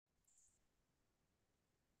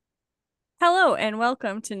Hello and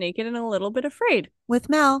welcome to Naked and a Little Bit Afraid With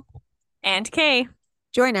Mel. and Kay.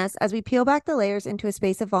 Join us as we peel back the layers into a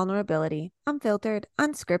space of vulnerability, unfiltered,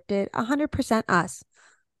 unscripted, 100% us,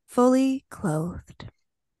 fully clothed.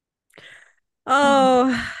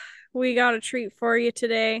 Oh, Oh, we got a treat for you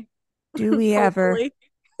today, do we ever? hopefully.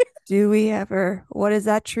 Do we ever? What is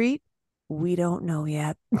that treat? We don't know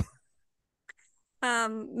yet.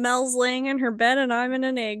 Mel's laying in her bed and I'm in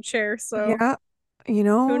an egg chair, so Yeah,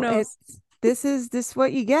 who it's knows? this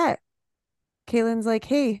what you get. Kaylin's like,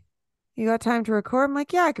 hey, you got time to record? I'm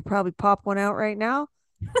like, yeah, I could probably pop one out right now.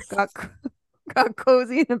 Got got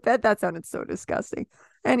cozy in the bed. That sounded so disgusting.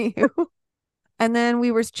 Anywho, and then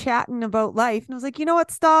we were chatting about life, and I was like, you know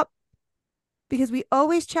what? Stop, because we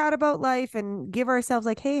always chat about life and give ourselves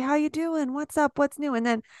like, hey, how you doing? What's up? What's new? And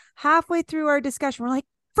then halfway through our discussion, we're like,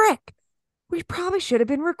 frick, we probably should have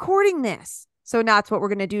been recording this. So that's what we're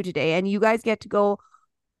going to do today. And you guys get to go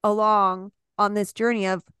along on this journey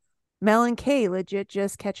of Mel and Kay legit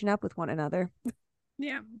just catching up with one another.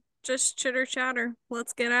 Yeah, just chitter chatter.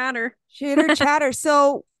 Let's get at her. Chitter chatter.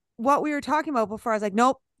 So what we were talking about before, I was like,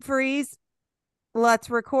 nope, freeze. Let's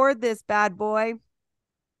record this bad boy.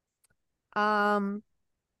 Um,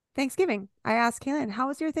 Thanksgiving. I asked Kaylin, how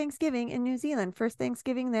was your Thanksgiving in New Zealand? First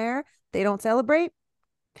Thanksgiving there. They don't celebrate.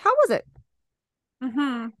 How was it?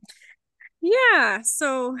 hmm Yeah,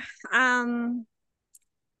 so um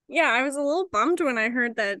yeah, I was a little bummed when I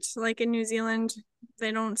heard that like in New Zealand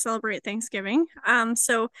they don't celebrate Thanksgiving.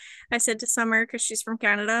 So I said to Summer, because she's from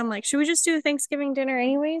Canada, I'm like, should we just do a Thanksgiving dinner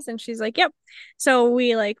anyways? And she's like, yep. So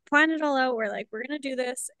we like planned it all out. We're like, we're gonna do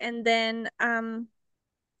this. And then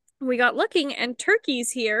we got looking and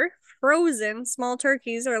turkeys here, frozen small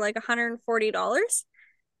turkeys are like $140.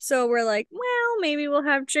 So we're like, well, maybe we'll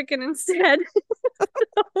have chicken instead.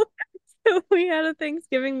 So we had a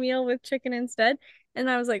Thanksgiving meal with chicken instead. And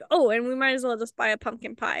I was like, oh, and we might as well just buy a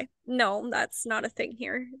pumpkin pie. No, that's not a thing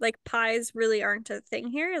here. Like pies really aren't a thing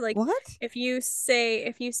here. Like What? if you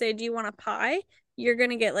say, do you want a pie? You're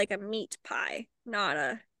gonna get like a meat pie, not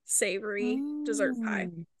a savory dessert pie.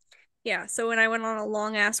 Mm. Yeah. So when I went on a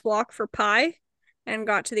long ass walk for pie and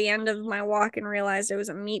got to the end of my walk and realized it was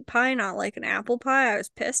a meat pie, not like an apple pie, I was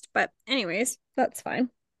pissed. But anyways, that's fine.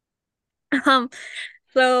 Um,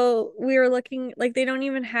 so we were looking like they don't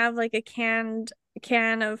even have like a can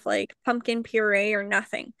of like pumpkin puree or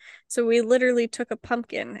nothing. So we literally took a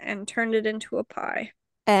pumpkin and turned it into a pie.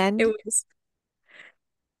 It And was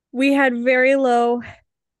we had very low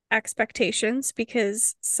expectations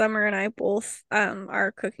because Summer and I both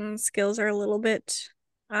our cooking skills are a little bit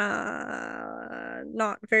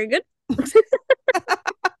not very good.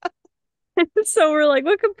 So we're like,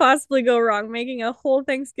 what could possibly go wrong? Making a whole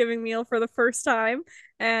Thanksgiving meal for the first time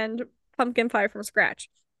and pumpkin pie from scratch.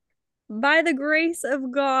 By the grace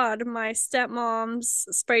of God, my stepmom's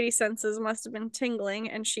spidey senses must have been tingling,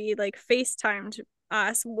 and she like FaceTimed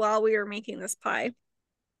us while we were making this pie.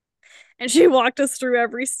 And she walked us through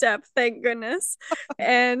every step, thank goodness.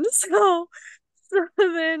 And so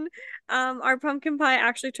then our pumpkin pie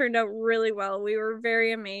actually turned out really well. We were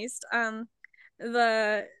very amazed.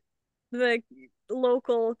 The the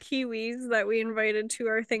local Kiwis that we invited to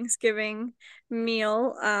our Thanksgiving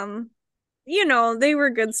meal, they were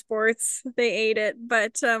good sports. They ate it,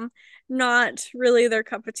 but not really their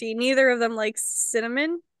cup of tea. Neither of them likes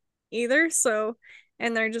cinnamon either, so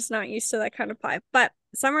and they're just not used to that kind of pie. But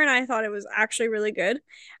Summer and I thought it was actually really good.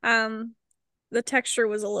 Um, the texture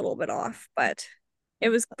was a little bit off, but it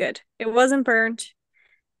was good. It wasn't burnt.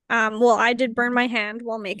 Well, I did burn my hand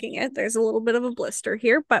while making it. There's a little bit of a blister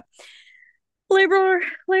here, but labor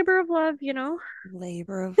of love.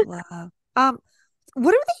 labor of love.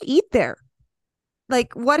 What do they eat there?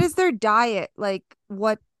 Like, what is their diet? Like,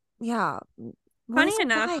 what? Yeah, what is Funny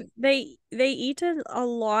their enough, diet? they eat a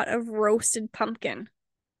lot of roasted pumpkin.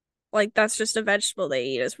 Like that's just a vegetable they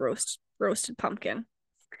eat is roasted pumpkin.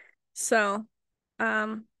 So,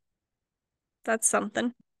 um, that's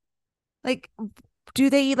something. Like, do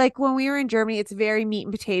they eat like when we were in Germany? It's very meat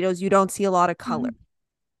and potatoes. You don't see a lot of color.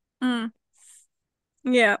 Mm.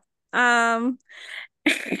 Mm. Yeah. Um,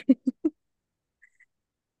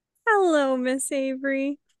 hello, Miss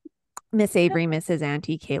Avery. Miss Avery, Mrs.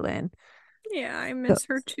 Auntie Kaylin. Yeah, I So, miss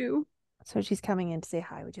her too. so she's coming in to say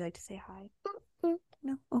hi. Would you like to say hi?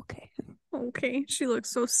 No. Okay. Okay, she looks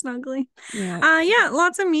so snuggly. Yeah. Yeah,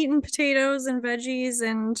 lots of meat and potatoes and veggies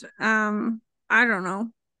and I don't know,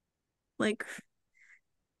 like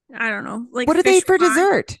like What do they fish eat for pie.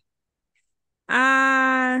 dessert?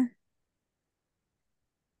 Uh,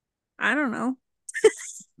 I don't know.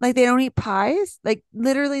 Like they don't eat pies? Like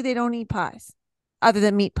literally they don't eat pies other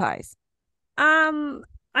than meat pies. Um,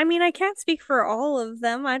 I mean, I can't speak for all of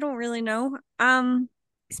them. I don't really know.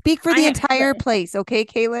 Speak for the I entire place, okay,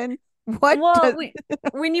 Kaylin? What well, does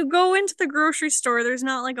when you go into the grocery store, there's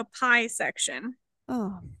not like a pie section.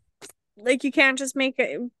 Oh, Like you can't just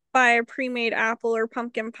buy a pre-made apple or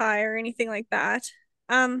pumpkin pie or anything like that.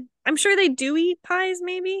 I'm sure they do eat pies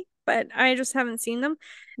maybe, but I just haven't seen them.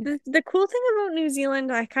 The cool thing about New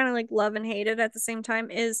Zealand, I kind of like love and hate it at the same time,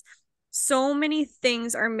 is so many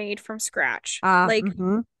things are made from scratch. Like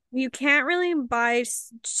mm-hmm. you can't really buy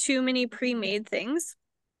too many pre-made things.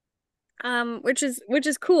 Which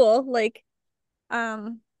is cool, like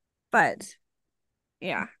um but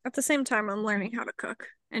yeah, at the same time I'm learning how to cook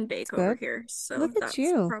and It's bake over good. here, so Look at that's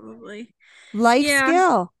you. probably Life yeah,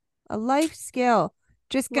 skill. A life skill.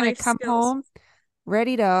 Just gonna life come skills. home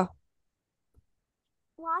ready to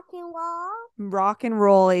Rock and roll. rock and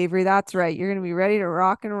roll, Avery. That's right. You're gonna be ready to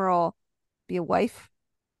rock and roll. Be a wife?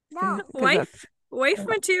 No. Because that's Wife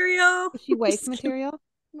material. is she wife Just kidding. material?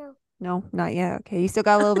 No, not yet. Okay, you still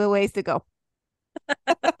got a little bit of ways to go.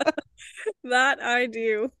 That I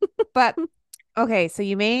do. But okay, so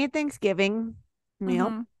you made Thanksgiving meal.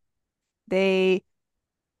 Hmm. They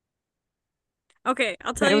Okay,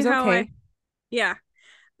 I'll said tell it you was how okay. yeah,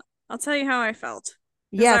 I'll tell you how I felt.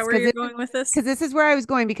 Is Yes, that where you're going with this? because this is where I was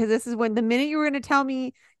going because this is when the minute you were going to tell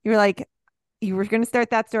me you were like you were going to start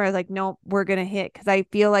that story. I was like, no, we're going to hit because I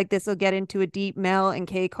feel like this will get into a deep Mel and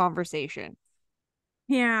Kay conversation.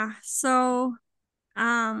 Yeah, so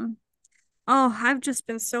um oh, I've just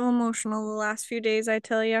been so emotional the last few days, I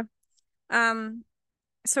tell you. Um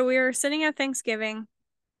so we were sitting at Thanksgiving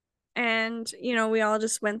and we all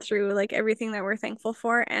just went through like everything that we're thankful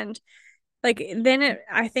for, and like then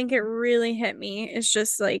I think it really hit me. It's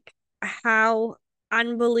just like how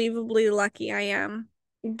unbelievably lucky I am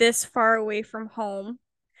this far away from home,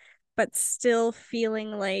 but still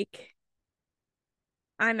feeling like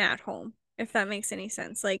I'm at home, if that makes any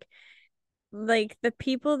sense. Like the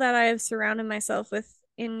people that I have surrounded myself with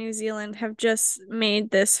in New Zealand have just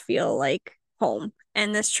made this feel like home.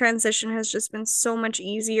 And this transition has just been so much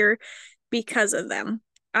easier because of them.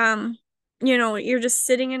 Um, you're just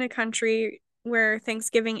sitting in a country where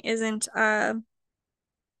Thanksgiving isn't a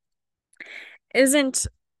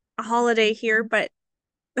holiday here, but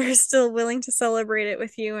they're still willing to celebrate it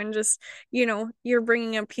with you, and just, you're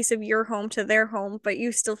bringing a piece of your home to their home, but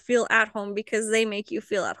you still feel at home because they make you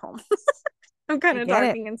feel at home. I'm kind I of get it.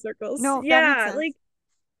 talking in circles. No, that makes Yeah, sense. like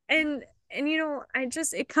and I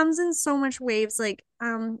just it comes in so much waves, like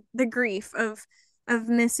the grief of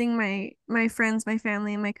missing my friends, my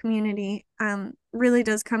family, and my community really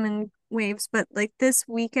does come in waves, but like this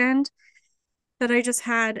weekend that I just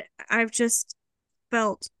had, I've just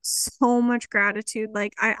felt so much gratitude.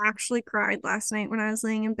 Like I actually cried last night when I was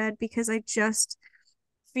laying in bed because I just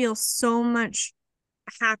feel so much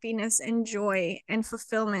happiness and joy and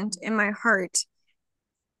fulfillment in my heart,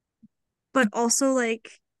 but also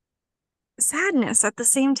like sadness at the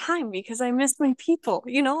same time because I missed my people.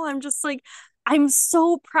 I'm just like, I'm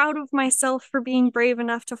so proud of myself for being brave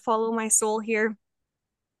enough to follow my soul here.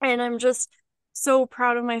 And I'm just so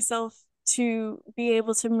proud of myself to be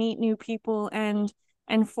able to meet new people and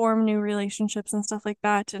form new relationships and stuff like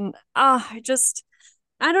that. And I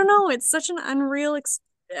don't know, it's such an unreal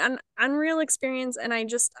experience, and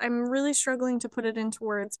I'm really struggling to put it into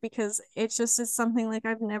words because it just is something like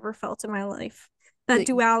I've never felt in my life. That The,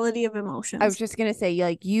 duality of I was emotions. just gonna say,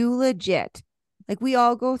 like, you legit, like, we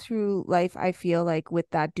all go through life, I feel like, with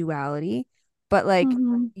that duality, but like,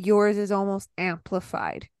 Mm-hmm. yours is almost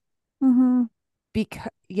amplified Mm-hmm. because,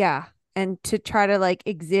 yeah. And to try to like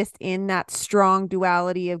exist in that strong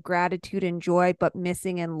duality of gratitude and joy, but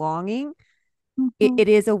missing and longing, it, Mm-hmm. it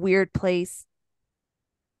is a weird place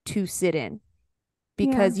to sit in Yeah.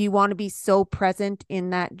 because you want to be so present in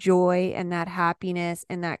that joy and that happiness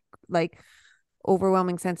and that like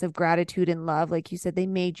overwhelming sense of gratitude and love. Like you said, they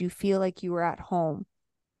made you feel like you were at home.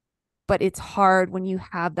 But it's hard when you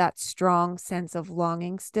have that strong sense of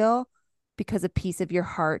longing still because a piece of your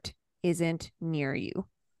heart isn't near you.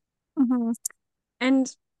 Mm-hmm.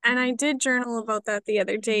 And I did journal about that the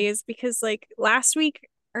other days because like last week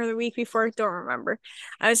or the week before, I don't remember.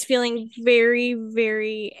 I was feeling very,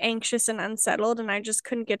 very anxious and unsettled, and I just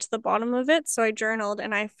couldn't get to the bottom of it. So I journaled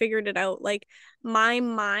and I figured it out. Like my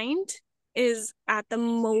mind is at the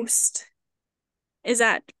most is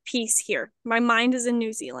at peace here. My mind is in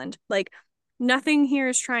New Zealand. Like nothing here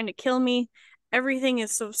is trying to kill me. Everything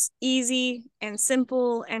is so easy and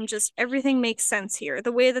simple, and just everything makes sense here.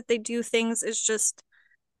 The way that they do things is just,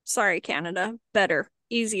 sorry, Canada, better,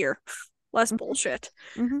 easier, less Mm-hmm. bullshit.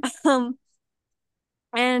 Mm-hmm. Um,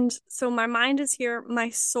 And so my mind is here, my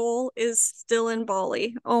soul is still in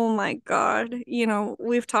Bali. Oh my God.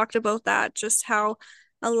 We've talked about that, just how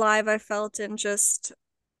alive I felt, and just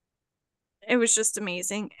it was just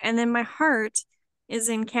amazing. And then my heart is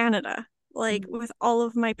in Canada, like Mhm. with all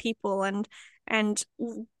of my people, and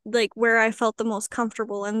like where I felt the most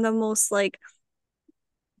comfortable and the most, like,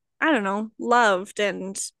 I don't know, loved,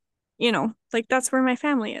 and like that's where my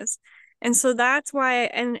family is. And so that's why,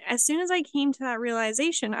 and as soon as I came to that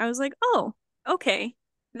realization, I was like, "Oh, okay,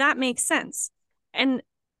 that makes sense." And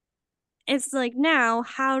it's like, now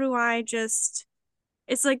how do I just,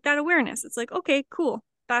 it's like that awareness. It's like, "Okay, cool.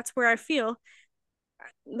 That's where I feel.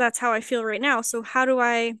 That's how I feel right now. So how do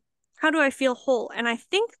I feel whole?" And I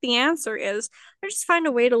think the answer is I just find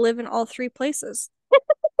a way to live in all three places.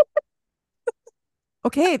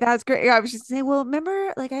 Okay, that's great. I was just saying, well,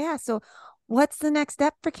 remember, like I asked, so what's the next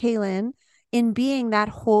step for Kaylin in being that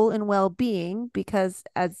whole and well-being? Because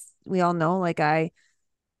as we all know,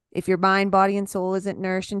 if your mind, body, and soul isn't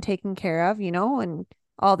nourished and taken care of, and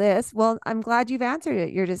all this, well, I'm glad you've answered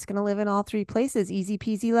it. You're just gonna live in all three places. Easy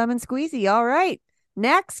peasy lemon squeezy. All right.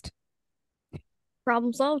 Next.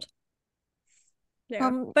 Problem solved. Yeah.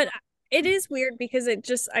 Um, But it is weird because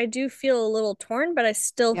I do feel a little torn, but I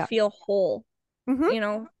still yeah. feel whole,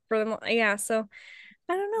 Mm-hmm. for yeah. So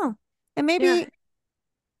I don't know. And Yeah.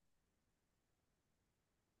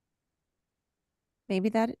 maybe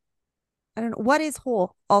that I don't know. What is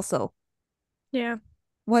whole also? Yeah.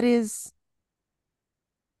 What is,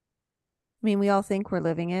 I mean, we all think we're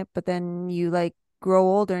living it, but then you like grow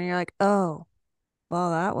older and you're like, oh,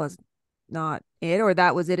 well, that was not it, or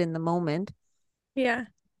that was it in the moment. Yeah.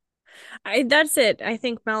 That's it. I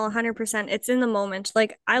think, Mel, 100%. It's in the moment.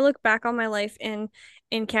 Like, I look back on my life in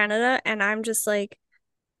Canada, and I'm just like,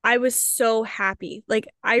 I was so happy. Like,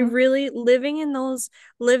 I Mhm, really, living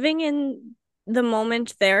in the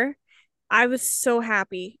moment there, I was so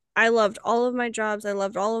happy. I loved all of my jobs. I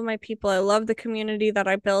loved all of my people. I loved the community that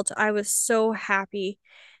I built. I was so happy.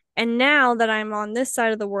 And now that I'm on this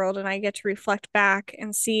side of the world and I get to reflect back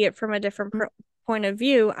and see it from a different mhm, point of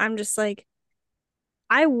view, I'm just like,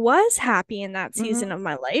 I was happy in that mhm, season of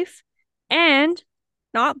my life. And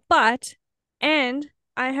not but, and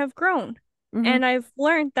I have grown. mhm, And I've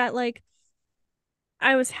learned that, like,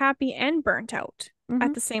 I was happy and burnt out mhm,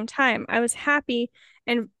 at the same time. I was happy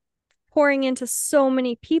and pouring into so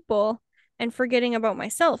many people and forgetting about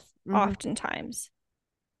myself mhm, oftentimes.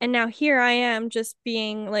 And now here I am, just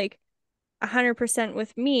being like 100%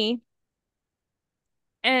 with me,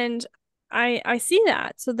 and I see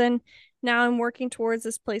that. So then now I'm working towards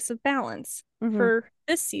this place of balance mhm. for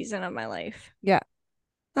this season of my life. Yeah,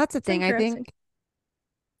 that's the It's thing. I interesting. think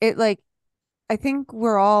it like I think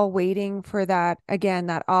we're all waiting for that again,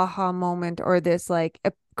 that aha moment or this like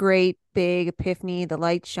a great big epiphany, the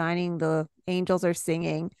lights shining, the angels are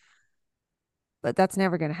singing, but that's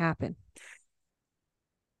never going to happen.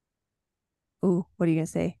 Ooh, what are you going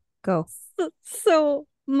to say? Go. So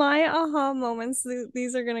my aha moments,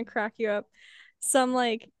 these are gonna crack you up. Some,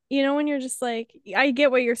 like, when you're just like, I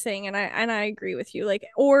get what you're saying, and I agree with you. Like,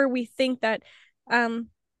 or we think that um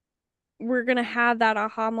we're gonna have that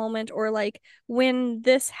aha moment, or like, when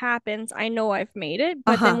this happens, I know I've made it.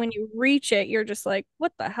 But then Uh-huh. when you reach it, you're just like,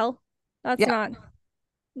 what the hell? That's Yeah. not,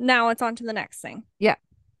 now it's on to the next thing. Yeah.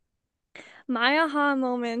 My aha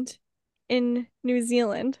moment in New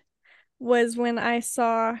Zealand was when I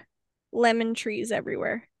saw lemon trees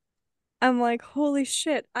everywhere. I'm like, holy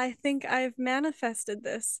shit, I think I've manifested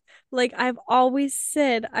this. Like, I've always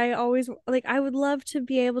said, I would love to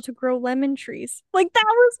be able to grow lemon trees. Like, that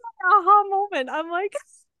was my aha moment. I'm like,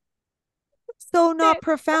 So not shit,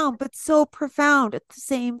 profound, but so profound at the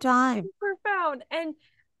same time. profound. And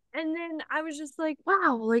then I was just like,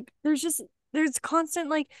 wow, like, there's constant,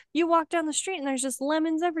 like, you walk down the street and there's just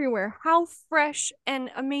lemons everywhere. How fresh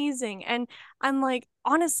and amazing. And I'm like,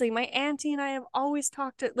 honestly, my auntie and I have always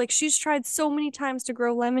talked to, like, she's tried so many times to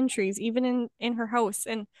grow lemon trees, even in her house,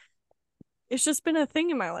 and it's just been a thing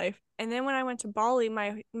in my life. And then when I went to Bali,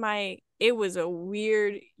 my it was a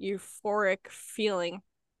weird euphoric feeling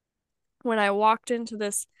when I walked into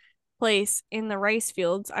this place in the rice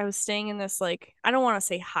fields. I was staying in this, like, I don't want to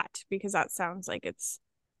say hut because that sounds like it's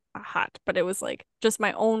a hut, but it was like just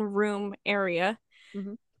my own room area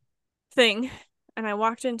Mhm, thing. And I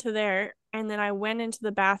walked into there, and then I went into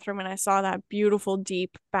the bathroom and I saw that beautiful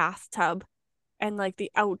deep bathtub and like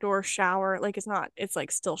the outdoor shower. Like, it's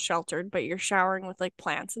like still sheltered, but you're showering with like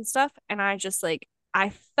plants and stuff. And I just, like,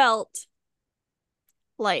 I felt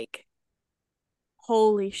like,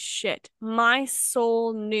 holy shit, my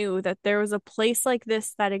soul knew that there was a place like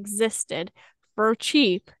this that existed for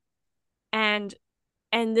cheap. And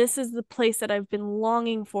And this is the place that I've been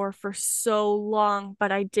longing for so long,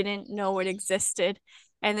 but I didn't know it existed.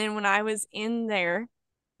 And then when I was in there,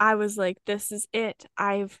 I was like, this is it.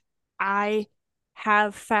 I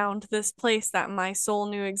have found this place that my soul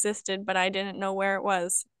knew existed, but I didn't know where it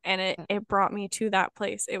was. And it brought me to that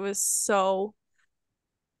place. It was so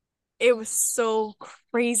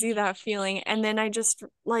crazy, that feeling. And then I just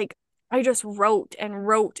wrote and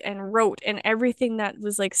wrote and wrote, and everything that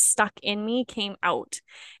was like stuck in me came out.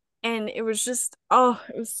 And it was just, oh,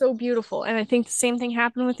 it was so beautiful. And I think the same thing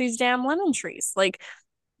happened with these damn lemon trees. Like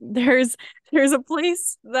there's there's a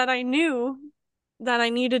place that I knew that I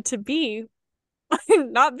needed to be,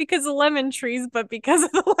 not because of lemon trees, but because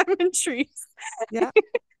of the lemon trees. Yeah.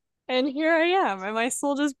 And here I am, and my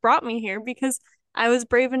soul just brought me here because I was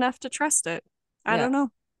brave enough to trust it. I Yeah. don't know.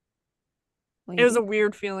 Well, It you was a did.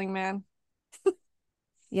 weird feeling, man.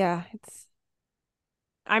 Yeah. It's,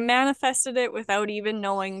 I manifested it without even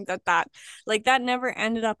knowing that never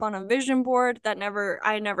ended up on a vision board.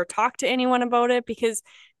 I never talked to anyone about it because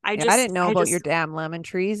yeah, I didn't know I about your just, damn lemon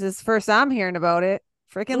trees. It's the first I'm hearing about it.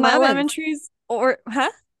 Freaking my lemon lemons. trees, or, huh?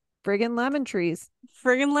 Friggin' lemon trees.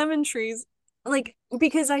 Friggin' lemon trees. Like,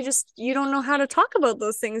 because you don't know how to talk about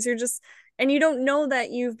those things. And you don't know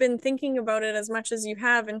that you've been thinking about it as much as you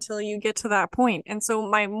have until you get to that point. And so,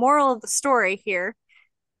 my moral of the story here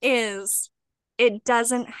is it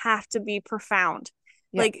doesn't have to be profound.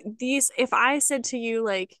 Yeah. Like if I said to you,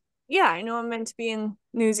 like, yeah, I know I'm meant to be in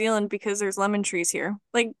New Zealand because there's lemon trees here.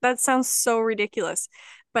 Like, that sounds so ridiculous.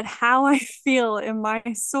 But how I feel in my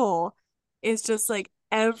soul is just like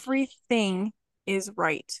everything is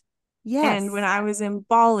right. And when Yes. I was in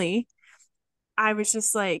Bali, I was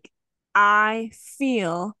just like, I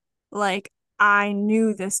feel like I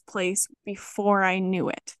knew this place before I knew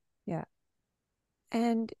it. Yeah.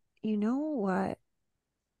 And you know what?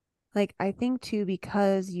 Like, I think too,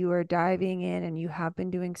 because you are diving in and you have been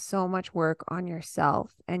doing so much work on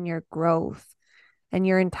yourself and your growth and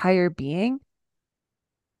your entire being,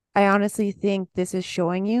 I honestly think this is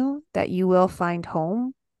showing you that you will find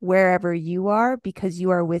home wherever you are because you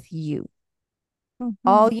are with you. Mm-hmm.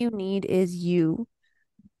 All you need is you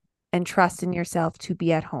and trust in yourself to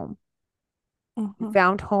be at home. You Mm-hmm.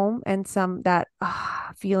 found home and some that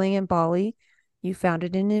feeling in Bali. You found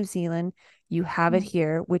it in New Zealand. You have it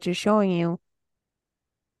here, which is showing you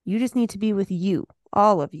you just need to be with you,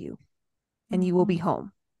 all of you, and you will Mm-hmm. be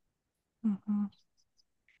home. Mm-hmm.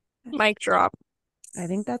 Mic drop. I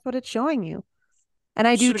think that's what it's showing you. And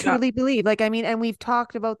I do Should have got. truly believe, like, I mean, and we've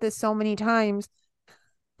talked about this so many times,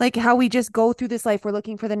 like how we just go through this life. We're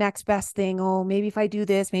looking for the next best thing. Oh, maybe if I do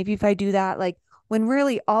this, maybe if I do that. Like, when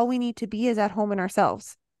really all we need to be is at home in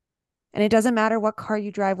ourselves. And it doesn't matter what car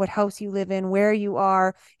you drive, what house you live in, where you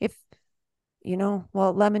are. If,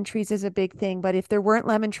 well, lemon trees is a big thing, but if there weren't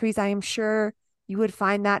lemon trees, I am sure you would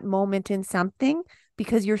find that moment in something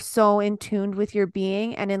because you're so in tune with your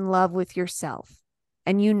being and in love with yourself.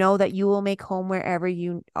 And you know that you will make home wherever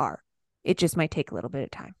you are. It just might take a little bit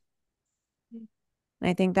of time. And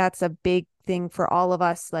I think that's a big thing for all of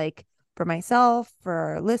us, like for myself, for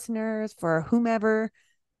our listeners, for whomever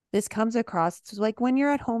this comes across. It's like when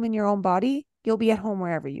you're at home in your own body, you'll be at home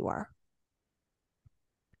wherever you are.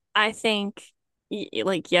 I think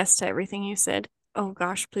like yes to everything you said. Oh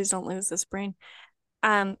gosh, please don't lose this brain.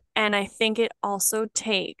 And I think it also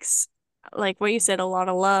takes, like what you said, a lot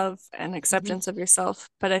of love and Mm-hmm. acceptance of yourself,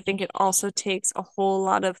 but I think it also takes a whole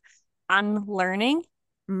lot of unlearning,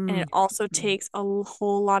 and it Mm. also takes a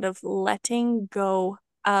whole lot of letting go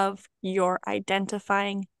of your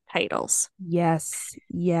identifying titles. Yes,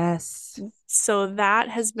 yes. So that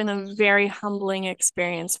has been a very humbling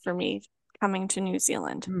experience for me coming to New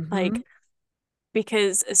Zealand. Mm-hmm. Like,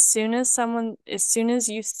 because as soon as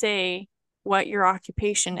you say what your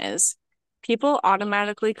occupation is, people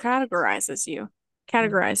automatically categorize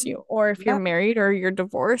Mm-hmm. you, or if you're Yep. married or you're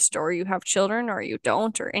divorced or you have children or you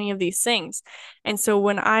don't, or any of these things. And so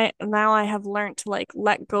I have learned to like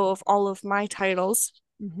let go of all of my titles,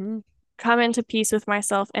 Mm-hmm. come into peace with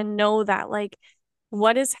myself, and know that like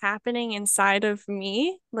what is happening inside of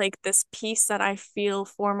me, like this peace that I feel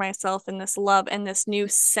for myself and this love and this new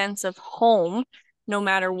sense of home, no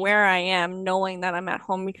matter where I am, knowing that I'm at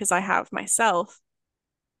home because I have myself,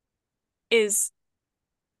 is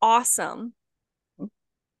awesome.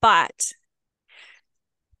 But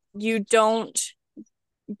you don't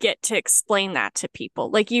get to explain that to people.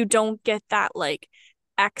 Like, you don't get that like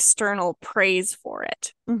external praise for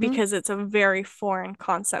it Mm-hmm. because it's a very foreign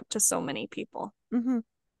concept to so many people. Mm-hmm.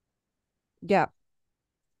 Yeah.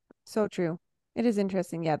 So true. It is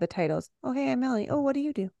interesting. Yeah, the titles. Oh, hey, I'm Melanie. Oh, what do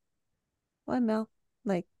you do? Well, I'm Mel.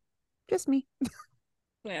 Like, just me.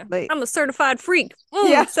 Yeah. Like, I'm a certified freak.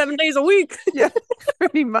 yeah, 7 days a week. yeah,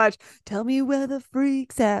 pretty much. Tell me where the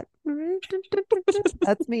freak's at.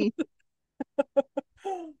 That's me.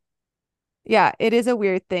 Yeah, it is a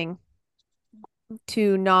weird thing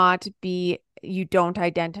to not be, you don't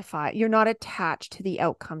identify, you're not attached to the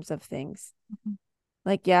outcomes of things.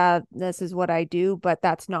 Like, yeah, this is what I do, but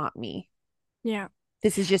that's not me. Yeah.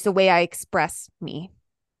 This is just the way I express me.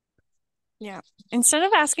 Yeah. Instead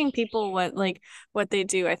of asking people what they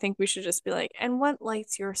do, I think we should just be like, and what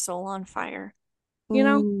lights your soul on fire? You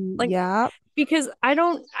know? Ooh, Like yeah. because I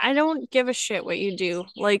don't give a shit what you do.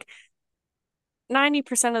 Like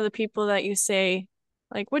 90% of the people that you say,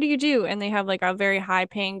 like, what do you do? And they have like a very high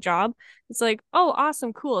paying job. It's like, oh,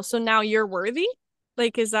 awesome, cool. So now you're worthy?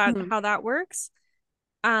 Like, is that Mhm. how that works?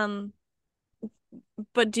 Um,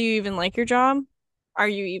 but do you even like your job? Are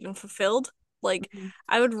you even fulfilled? Like, Mhm.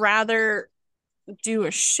 I would rather do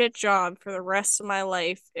a shit job for the rest of my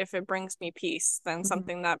life if it brings me peace than Mhm.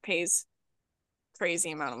 something that pays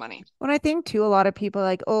crazy amount of money. When I think too, a lot of people are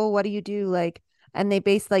like, oh, what do you do? Like, and they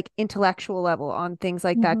base like intellectual level on things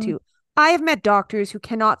like that Mm-hmm. too. I have met doctors who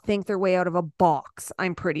cannot think their way out of a box,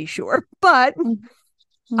 I'm pretty sure. But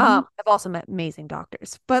Mm-hmm. I've also met amazing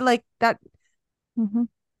doctors. But like that, Mm-hmm.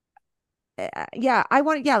 yeah, I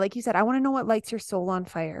want, yeah, like you said, I want to know what lights your soul on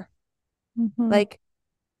fire. Mm-hmm. Like,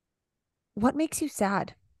 what makes you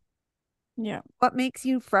sad? Yeah. What makes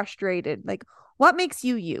you frustrated? Like, what makes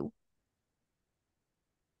you you?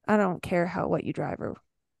 I don't care how what you drive or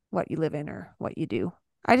what you live in or what you do.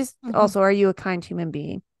 I just Mm-hmm. also, are you a kind human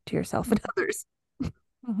being to yourself and others?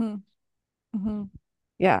 Mm-hmm. Mm-hmm.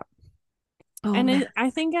 Yeah. Oh And man. I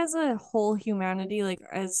think as a whole humanity, like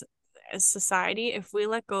as society, if we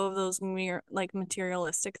let go of those mere like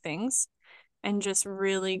materialistic things and just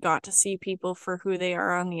really got to see people for who they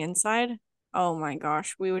are on the inside, oh my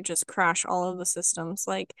gosh, we would just crash all of the systems.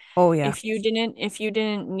 Like Oh yeah. if you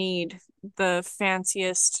didn't need the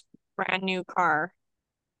fanciest brand new car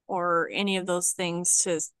or any of those things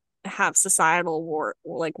to have societal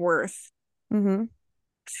worth, Mm-hmm.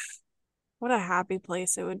 what a happy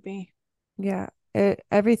place it would be. Yeah.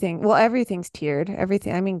 Everything. Well, everything's tiered.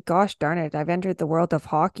 Everything. I mean, gosh darn it. I've entered the world of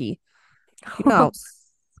hockey. You know how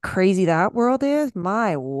crazy that world is?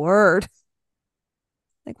 My word.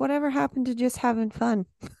 Like, whatever happened to just having fun?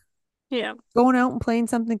 Yeah. Going out and playing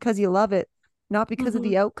something because you love it, not because of Hmm.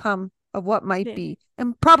 the outcome of what might Yeah. be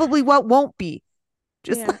and probably what won't be.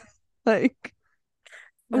 Just Yeah. like,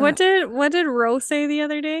 What uh, did Rose say the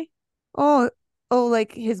other day? oh, oh,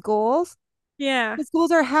 like his goals. Yeah. His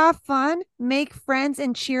goals are have fun, make friends,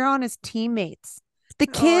 and cheer on his teammates. The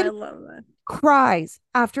Oh, I kid love that. cries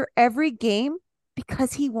after every game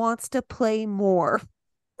because he wants to play more.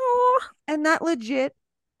 Oh, And that legit,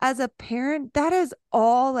 as a parent, that is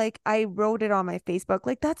all like I wrote it on my Facebook.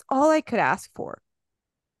 Like, that's all I could ask for.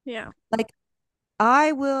 yeah. Like,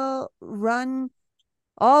 I will run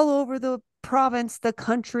all over the province, the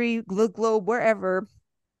country, the globe, wherever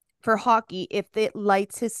for hockey if it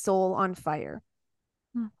lights his soul on fire.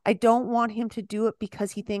 I don't want him to do it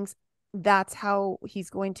because he thinks that's how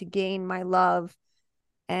he's going to gain my love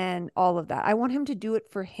and all of that. I want him to do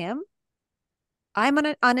it for him. I'm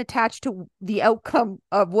unattached to the outcome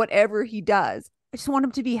of whatever he does. I just want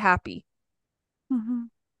him to be happy. Mm-hmm.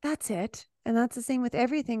 That's it. And that's the same with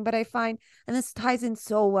everything. But I find, and this ties in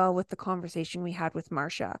so well with the conversation we had with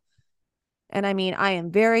Marsha. And I mean, I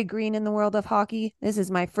am very green in the world of hockey. This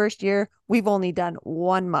is my first year. We've only done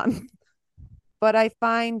 1 month. But I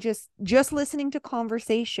find just listening to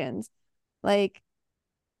conversations, like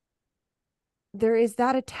there is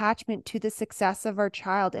that attachment to the success of our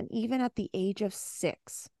child. And even at the age of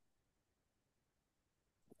 6,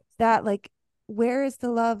 that like, where is the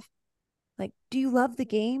love? Like, do you love the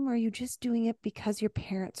game or are you just doing it because your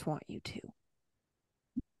parents want you to?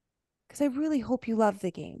 Because I really hope you love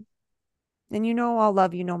the game. And you know I'll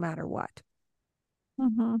love you no matter what.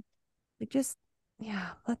 Mm-hmm. Like just, yeah,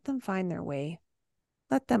 let them find their way.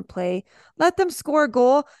 Let them play. Let them score a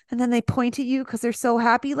goal and then they point at you because they're so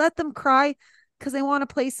happy. Let them cry because they want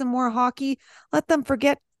to play some more hockey. Let them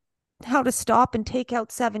forget how to stop and take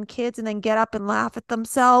out 7 kids and then get up and laugh at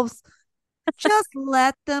themselves. Just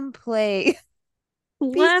let them play. Be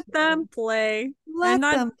Let them human. play. Let And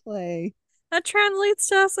that them play. that translates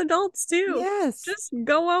to us adults too. Yes. Just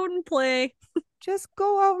go out and play. Just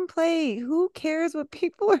go out and play. Who cares what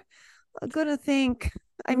people are going to think?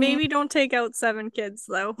 I mean, Maybe don't take out 7 kids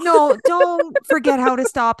though. no, don't forget how to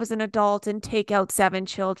stop as an adult and take out 7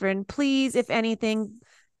 children. Please, if anything,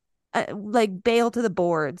 like bail to the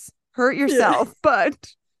boards. Hurt Yeah. yourself,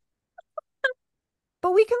 but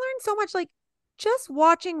we can learn so much like just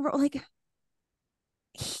watching like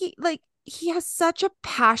he has such a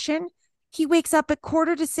passion. He wakes up at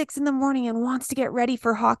 5:45 in the morning and wants to get ready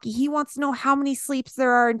for hockey. He wants to know how many sleeps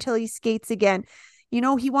there are until he skates again.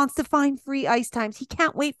 He wants to find free ice times. He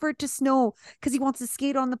can't wait for it to snow because he wants to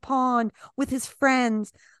skate on the pond with his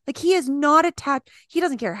friends. Like, he is not attached. He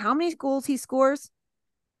doesn't care how many goals he scores.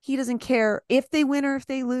 He doesn't care if they win or if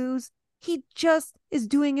they lose. He just is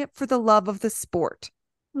doing it for the love of the sport.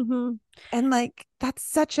 Mm-hmm. And like, that's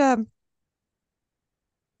such a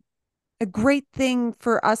great thing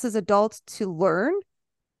for us as adults to learn.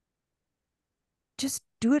 Just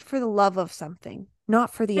do it for the love of something,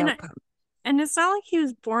 not for the And outcome. And it's not like he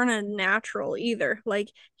was born a natural either.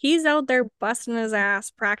 Like he's out there busting his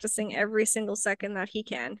ass, practicing every single second that he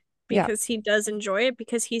can Yeah. because he does enjoy it,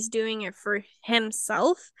 because he's doing it for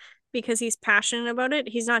himself, because he's passionate about it.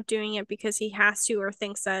 He's not doing it because he has to or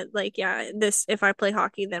thinks that, like, yeah, this, if I play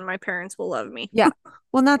hockey, then my parents will love me. Yeah.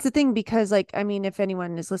 Well, and that's the thing because, like, I mean, if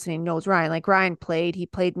anyone is listening knows Ryan, like, Ryan he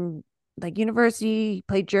played in like university, he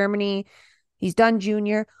played Germany, he's done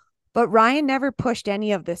junior, but Ryan never pushed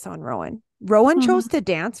any of this on Rowan. Rowan chose Mm-hmm. to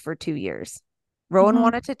dance for 2 years. Rowan Mm-hmm.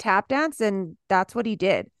 wanted to tap dance, and that's what he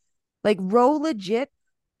did. Like, Ro legit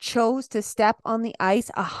chose to step on the ice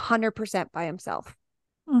 100% by himself.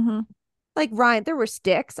 Mm-hmm. Like, Ryan, there were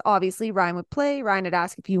sticks. Obviously, Ryan would play. Ryan had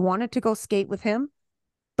asked if you wanted to go skate with him,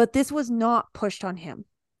 but this was not pushed on him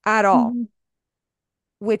at all, Mm-hmm.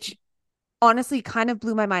 which honestly kind of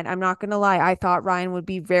blew my mind. I'm not going to lie. I thought Ryan would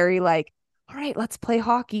be very like, all right, let's play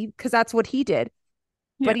hockey because that's what he did,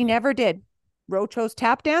 Yeah. but he never did. Ro chose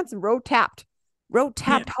tap dance and Ro tapped. Ro Yeah.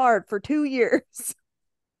 tapped hard for 2 years.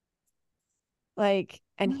 Like,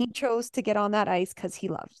 and he chose to get on that ice because he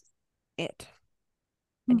loves it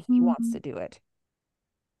and he wants Mm-hmm. to do it.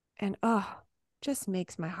 And just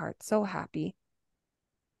makes my heart so happy.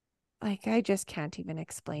 Like, I just can't even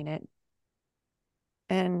explain it.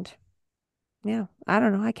 And yeah, I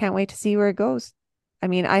don't know. I can't wait to see where it goes. I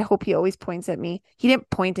mean, I hope he always points at me. He didn't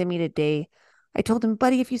point at me today. I told him,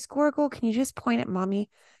 buddy, if you score a goal, can you just point at mommy?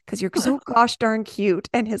 Because you're so gosh darn cute.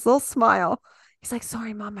 And his little smile. He's like,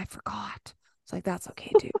 sorry, mom, I forgot. It's like, that's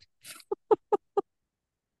okay, dude.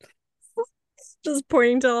 Just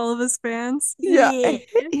pointing to all of his fans. Yeah. Yeah.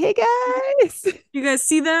 Hey, guys. You guys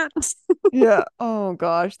see that? Yeah. Oh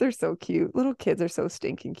gosh, they're so cute. Little kids are so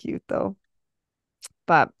stinking cute though.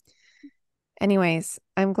 But anyways,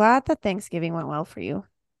 I'm glad that Thanksgiving went well for you.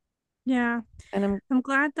 Yeah. And I'm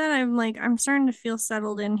glad that I'm starting to feel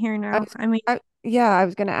settled in here I now. was I mean, yeah, I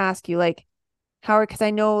was gonna ask you like Howard, because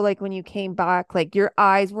I know like when you came back, like your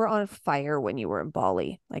eyes were on fire when you were in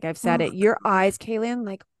Bali. Like I've said oh it, your God. eyes, Kaylin,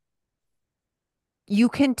 like you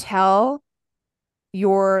can tell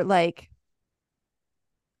you're like,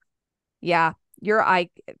 yeah, your eye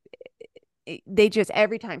they just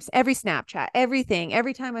every time, every Snapchat, everything,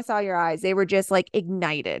 every time I saw your eyes, they were just like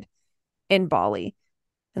ignited in Bali.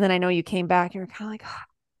 And then I know you came back and you're kind of like,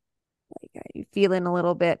 like you feeling a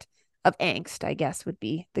little bit of angst, I guess would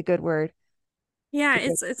be the good word. Yeah,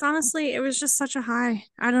 Because it's honestly, it was just such a high.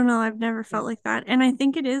 I don't know, I've never yeah, felt like that. And I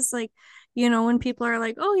think it is like, when people are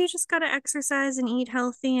like, "Oh, you just got to exercise and eat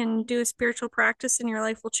healthy and do a spiritual practice and your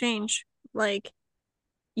life will change." Like,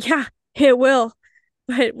 yeah, it will.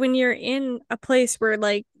 But when you're in a place where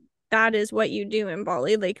like that is what you do in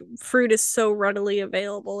Bali, like fruit is so readily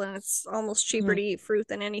available and it's almost cheaper mhm, to eat fruit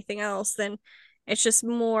than anything else, then it's just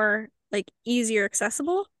more like easier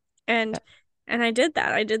accessible. yeah, And I did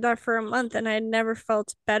that. I did that for a month and I had never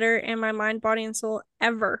felt better in my mind, body, and soul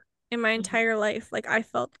ever in my mhm, entire life. Like I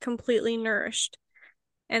felt completely nourished.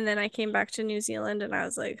 And then I came back to New Zealand and I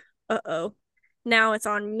was like, uh-oh. Now it's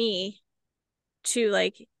on me to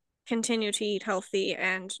like continue to eat healthy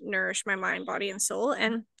and nourish my mind, body, and soul.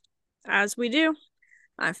 And as we do,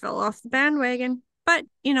 I fell off the bandwagon. But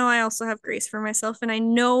I also have grace for myself and I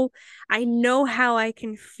know how I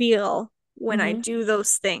can feel when I mhm, do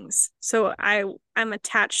those things. So I'm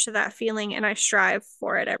attached to that feeling and I strive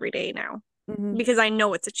for it every day now mhm. because I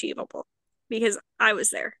know it's achievable because I was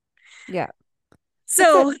there. Yeah.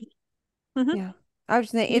 It's a So, mhm, yeah. I was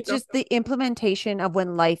just saying you it's go. just the implementation of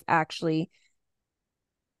when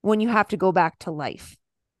you have to go back to life.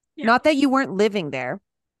 Yeah. Not that you weren't living there,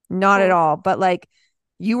 not at Well, all, but like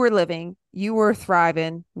you were living, you were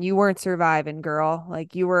thriving, you weren't surviving, girl.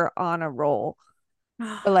 Like you were on a roll.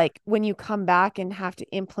 But like when you come back and have to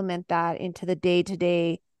implement that into the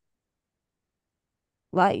day-to-day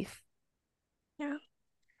life, yeah.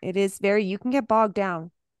 it is very, you can get bogged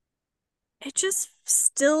down. It just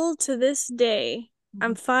still to this day,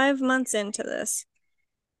 I'm Mhm. 5 months into this.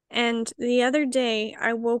 And the other day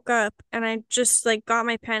I woke up and I just like got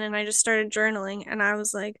my pen and I just started journaling and I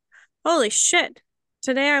was like, holy shit.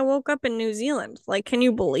 today I woke up in New Zealand. Like, can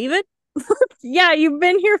you believe it? Yeah, you've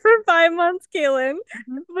been here for 5 months, Kaylin,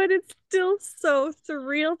 Mhm. but it's still so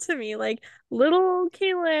surreal to me. Like, little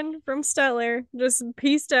Kaylin from Stellar just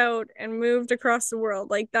pieced out and moved across the world.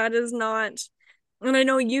 Like, that is not, and I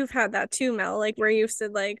know you've had that too, Mel, like where you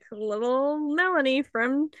said, like, little Melanie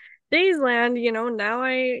from Daysland, now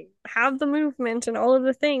I have the movement and all of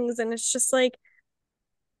the things. And it's just like,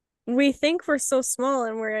 we think we're so small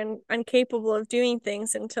and incapable of doing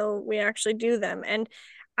things until we actually do them. And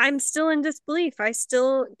I'm still in disbelief. I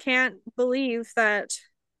still can't believe that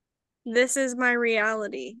this is my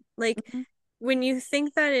reality. Like, Mhm. when you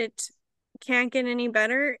think that it can't get any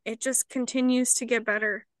better, it just continues to get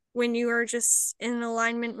better when you are just in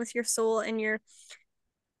alignment with your soul and you're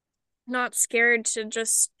not scared to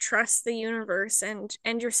just trust the universe and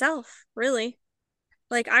yourself, really.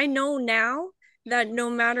 Like, I know now that no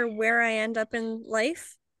matter where I end up in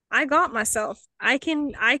life, I got myself. I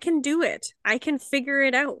can do it. I can figure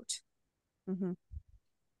it out. Mhm.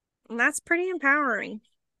 And that's pretty empowering.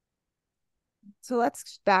 So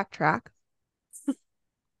let's backtrack.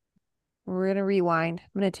 We're going to rewind.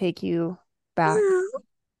 I'm going to take you back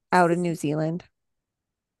out of New Zealand.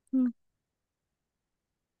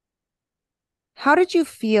 How did you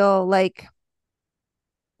feel like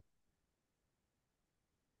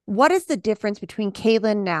what is the difference between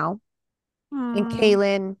Kaylin now and Hmm.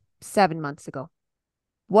 Kaylin 7 months ago?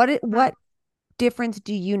 What difference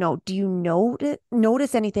do you know? Do you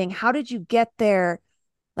notice anything? How did you get there?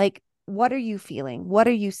 Like, what are you feeling? What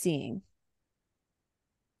are you seeing,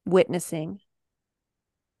 witnessing?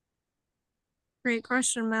 Great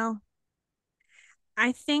question, Mel.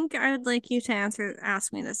 I think I would like you to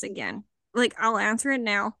ask me this again. Like, I'll answer it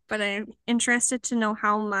now, but I'm interested to know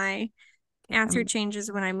how my Okay, answer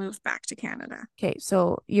changes when I move back to Canada. okay,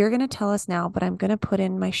 so you're gonna tell us now, but I'm gonna put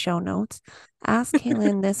in my show notes. Ask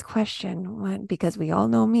Kaylin this question because we all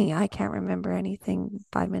know me. I can't remember anything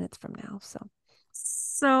 5 minutes from now. So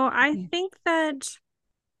So I yeah. think that,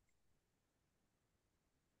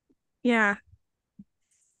 yeah,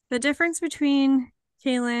 the difference between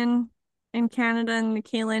Kaylin in Canada and the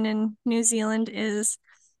Kaylin in New Zealand is,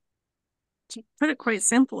 to put it quite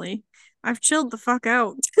simply, I've chilled the fuck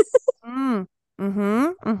out. Mm.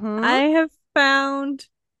 Mm-hmm. I Mm-hmm. have found,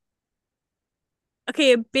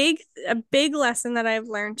 okay, a big lesson that I've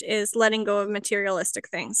learned is letting go of materialistic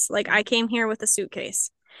things. Like, I came here with a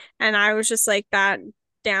suitcase and I was just like, that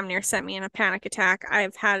damn near sent me in a panic attack.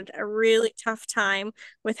 I've had a really tough time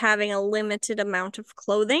with having a limited amount of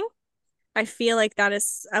clothing. I feel like that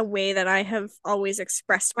is a way that I have always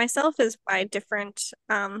expressed myself, is by different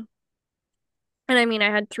and I mean, I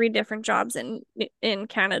had three different jobs in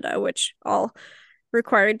Canada, which all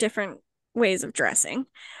required different ways of dressing.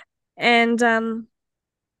 And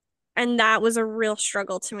that was a real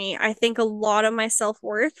struggle to me. I think a lot of my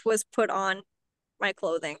self-worth was put on my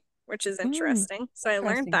clothing, which is Mm. interesting. So I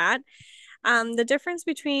learned Interesting. that. The difference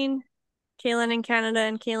between Kaylin in Canada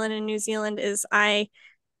and Kaylin in New Zealand is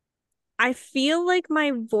I feel like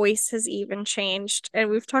my voice has even changed.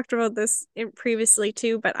 And we've talked about this previously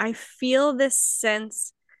too, but I feel this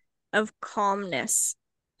sense of calmness,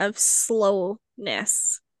 of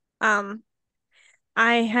slowness. Um,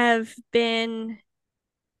 I have been,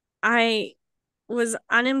 I was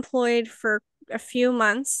unemployed for a few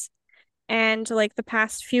months, and like the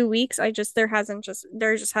past few weeks, there just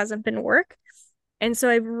hasn't been work. And so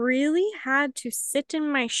I've really had to sit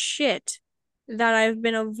in my shit that I've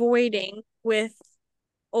been avoiding with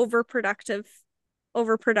overproductive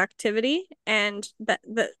overproductivity and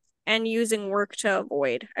using work to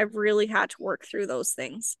avoid. I've really had to work through those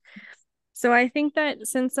things. So I think that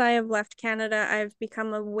since I have left Canada, I've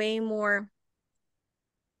become a way more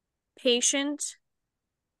patient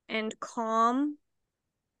and calm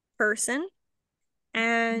person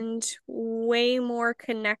and way more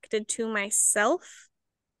connected to myself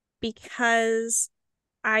because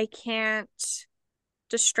I can't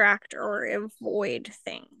distract or avoid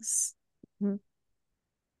things, Mm-hmm.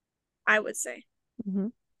 I would say. Mm-hmm.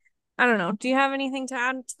 I don't know. Do you have anything to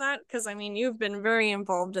add to that? Because I mean, you've been very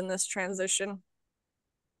involved in this transition.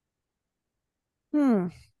 Hmm.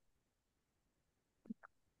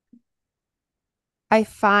 I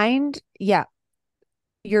find, yeah,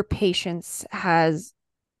 your patience has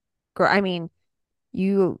I mean,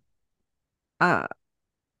 you uh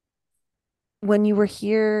when you were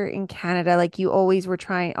here in Canada, like you always were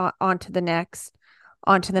trying on to the next,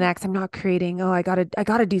 on to the next. I'm not creating. Oh, I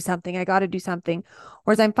gotta do something. I gotta do something.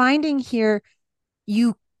 Whereas I'm finding here,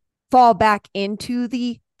 you fall back into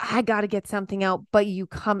the I gotta get something out, but you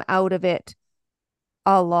come out of it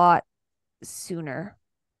a lot sooner.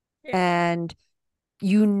 Yeah. And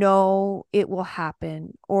you know it will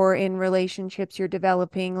happen, or in relationships you're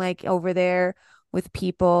developing like over there with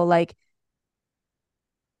people, like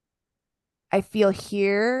I feel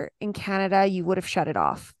here in Canada you would have shut it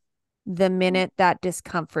off the minute that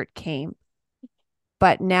discomfort came.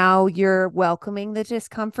 But now you're welcoming the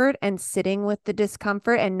discomfort and sitting with the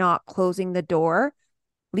discomfort and not closing the door,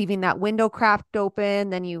 leaving that window cracked open.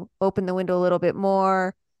 Then you open the window a little bit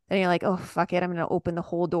more. Then you're like, oh, fuck it. I'm going to open the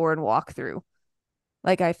whole door and walk through.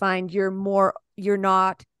 Like I find you're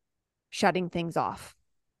not shutting things off.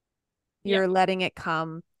 Yeah. You're letting it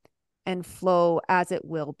come and flow as it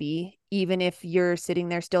will be. Even if you're sitting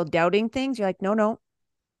there still doubting things, you're like, no, no,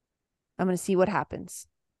 I'm going to see what happens.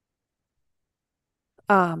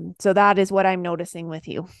 So that is what I'm noticing with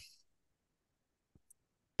you.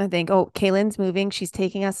 I think, oh, Kaylin's moving. She's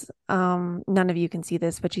taking us. None of you can see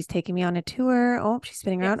this, but she's taking me on a tour. Oh, she's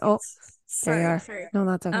spinning Yes. around. Oh, there you Sorry, are. sorry. No,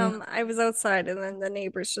 that's okay. I was outside and then the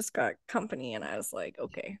neighbors just got company and I was like,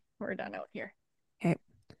 okay, we're done out here. Okay.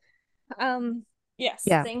 Yes,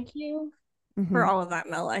 Yeah. thank you for Mm-hmm. all of that,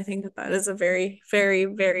 Mel. I think that that is a very, very,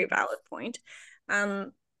 very valid point.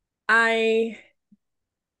 Um, I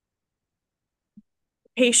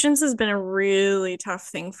Patience has been a really tough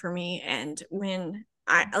thing for me, and when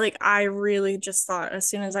I really just thought as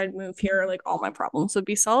soon as I'd move here, like all my problems would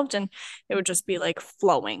be solved and it would just be like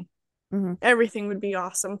flowing. Mm-hmm. Everything would be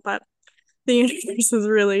awesome, but the universe has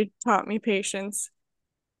really taught me patience.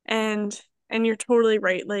 And and you're totally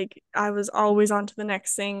right. Like I was always on to the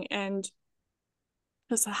next thing and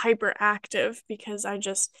just hyperactive because I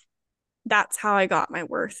just that's how I got my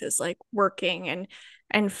worth is like working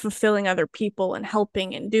and fulfilling other people and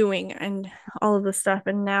helping and doing and all of this stuff.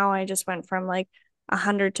 And now I just went from like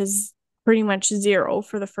 100 to pretty much zero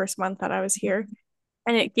for the first month that I was here.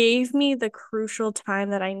 And it gave me the crucial time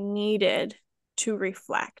that I needed to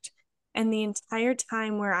reflect. And the entire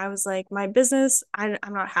time where I was like, my business, I'm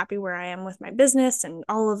not happy where I am with my business and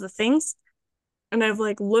all of the things. And I've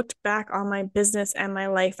like looked back on my business and my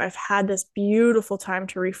life. I've had this beautiful time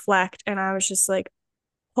to reflect. And I was just like,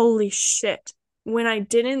 holy shit. When I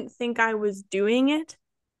didn't think I was doing it,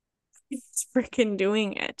 it's freaking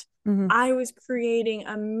doing it. Mm-hmm. I was creating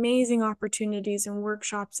amazing opportunities and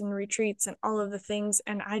workshops and retreats and all of the things.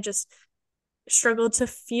 And I just struggled to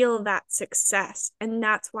feel that success. And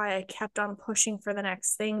that's why I kept on pushing for the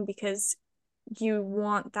next thing because you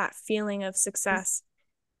want that feeling of success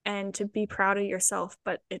and to be proud of yourself,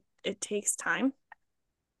 but it takes time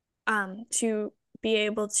to be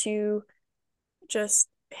able to just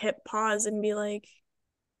hit pause and be like,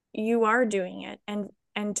 you are doing it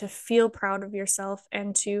and to feel proud of yourself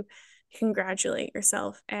and to congratulate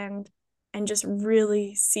yourself and just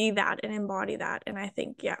really see that and embody that. And I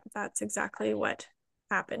think, yeah, that's exactly what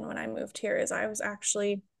happened when I moved here is I was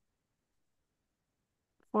actually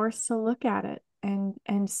forced to look at it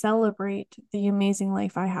and celebrate the amazing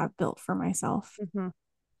life I have built for myself Mm-hmm.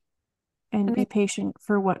 and And be I, patient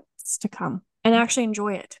for what's to come and actually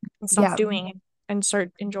enjoy it and stop yeah. doing it and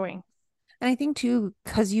start enjoying. And I think too,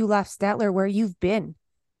 because you left Statler where you've been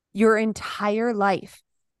your entire life.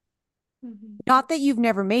 Mm-hmm. Not that you've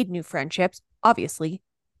never made new friendships. Obviously,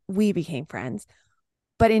 we became friends.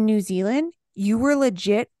 But in New Zealand, you were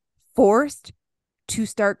legit forced to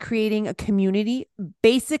start creating a community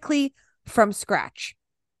basically from scratch.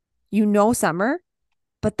 You know, Summer,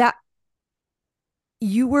 but that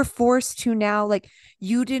you were forced to now, like,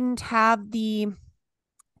 you didn't have the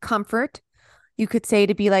comfort, you could say,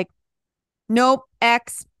 to be like, nope,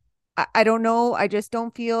 X, I don't know. I just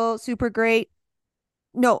don't feel super great.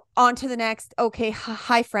 No, on to the next. Okay,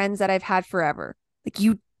 hi, friends that I've had forever. Like,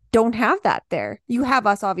 you don't have that there. You have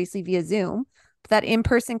us obviously via Zoom, but that in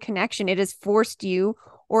person connection, it has forced you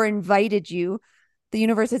or invited you. The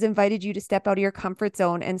universe has invited you to step out of your comfort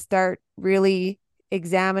zone and start really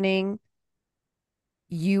examining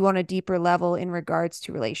you on a deeper level in regards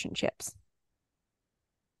to relationships.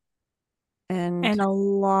 And And a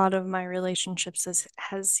lot of my relationships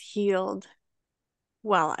has healed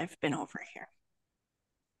while I've been over here.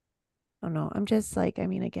 I don't know. I'm just like, I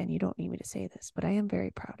mean, again, you don't need me to say this, but I am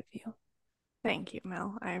very proud of you. Thank you,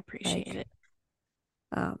 Mel. I appreciate Like, it.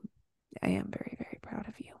 um, I am very, very proud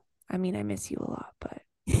of you. I mean, I miss you a lot, but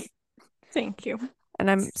Thank you.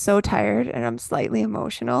 and I'm so tired and I'm slightly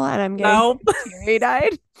emotional and I'm getting Nope. teary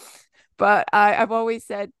eyed. But I've always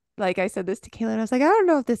said, like I said this to Kayla, and I was like, I don't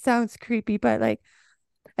know if this sounds creepy, but like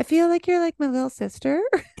I feel like you're like my little sister.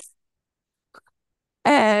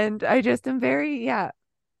 And I just am very, yeah,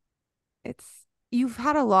 it's you've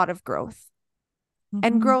had a lot of growth and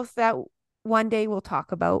Mm-hmm. growth that one day we'll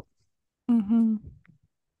talk about. Mm-hmm.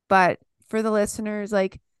 But for the listeners,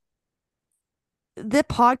 like the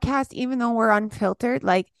podcast, even though we're unfiltered,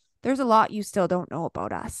 like there's a lot you still don't know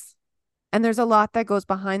about us. And there's a lot that goes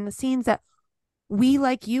behind the scenes that we,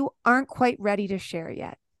 like you, aren't quite ready to share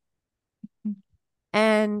yet.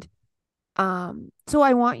 And so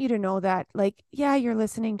I want you to know that, like, yeah, you're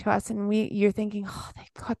listening to us and you're thinking, oh, they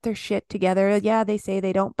got their shit together. Yeah, they say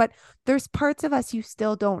they don't, but there's parts of us you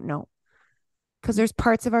still don't know because there's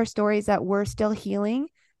parts of our stories that we're still healing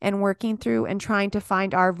and working through and trying to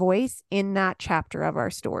find our voice in that chapter of our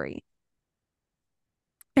story.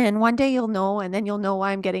 And one day you'll know, and then you'll know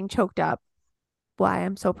why I'm getting choked up, why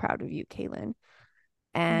I'm so proud of you, Kaylin.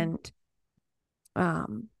 Mm-hmm. And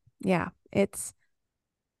um, yeah, it's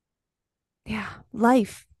yeah,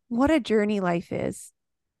 life. What a journey life is.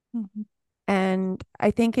 Mm-hmm. And I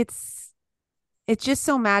think it's just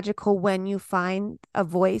so magical when you find a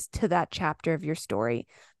voice to that chapter of your story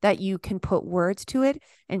that you can put words to it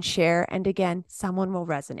and share. And again, someone will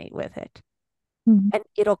resonate with it. And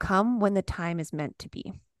it'll come when the time is meant to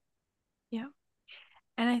be. Yeah.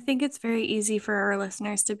 And I think it's very easy for our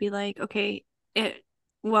listeners to be like, okay, it,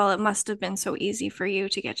 well, it must have been so easy for you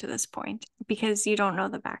to get to this point because you don't know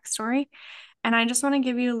the backstory. And I just want to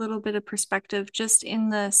give you a little bit of perspective just in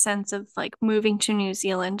the sense of like moving to New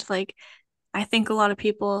Zealand. Like, I think a lot of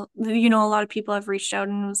people, a lot of people have reached out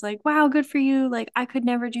and was like, wow, good for you. Like, I could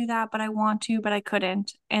never do that, but I want to, but I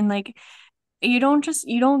couldn't. And like,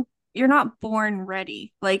 you're not born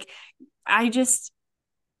ready. Like, I just,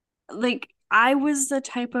 like, I was the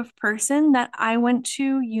type of person that I went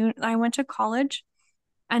to college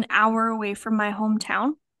an hour away from my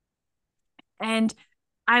hometown, and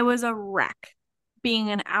I was a wreck being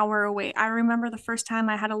an hour away. I remember the first time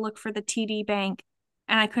I had to look for the TD Bank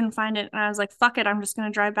and I couldn't find it. And I was like, fuck it, I'm just going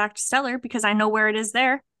to drive back to Stellar because I know where it is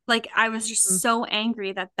there. Like, I was just Mm. so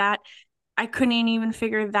angry that I couldn't even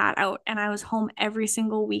figure that out. And I was home every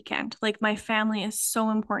single weekend. Like, my family is so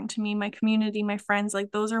important to me, my community, my friends,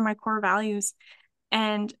 like, those are my core values.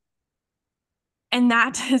 And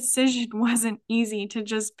that decision wasn't easy to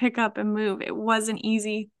just pick up and move. It wasn't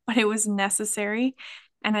easy, but it was necessary.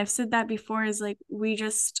 And I've said that before is like, we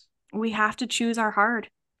have to choose our hard.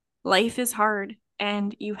 Life is hard,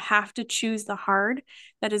 and you have to choose the hard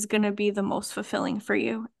that is going to be the most fulfilling for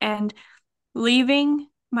you. And leaving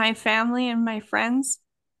my family and my friends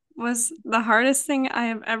was the hardest thing I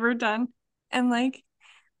have ever done. And like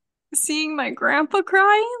seeing my grandpa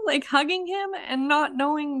cry, like hugging him and not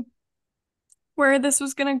knowing where this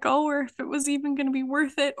was going to go or if it was even going to be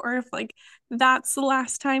worth it or if like that's the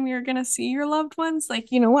last time you're going to see your loved ones. Like,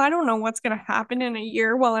 I don't know what's going to happen in a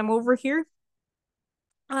year while I'm over here.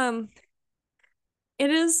 Um it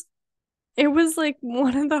is it was like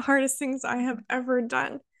one of the hardest things I have ever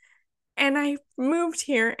done. And I moved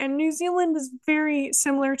here, and New Zealand is very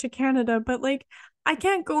similar to Canada, but like I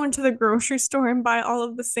can't go into the grocery store and buy all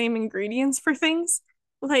of the same ingredients for things.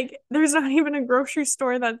 Like there's not even a grocery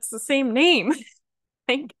store that's the same name.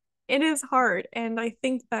 Like it is hard. And I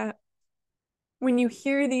think that when you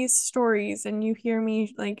hear these stories and you hear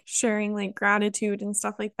me like sharing like gratitude and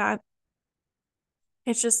stuff like that,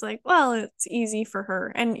 it's just like, well, it's easy for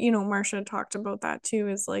her. And Marcia talked about that too,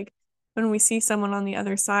 is like when we see someone on the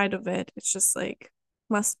other side of it, it's just like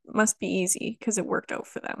must be easy because it worked out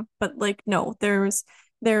for them. But like no, there is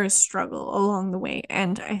struggle along the way.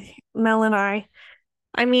 And Mel and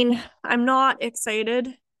I mean, I'm not excited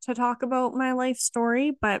to talk about my life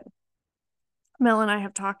story, but Mel and I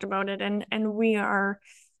have talked about it, and we are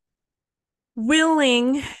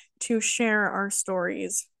willing to share our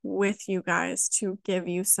stories with you guys to give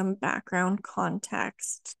you some background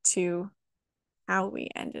context to how we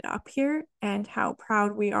ended up here and how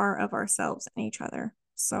proud we are of ourselves and each other.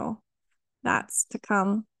 So that's to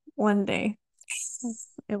come one day.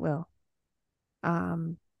 It will.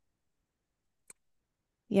 Um,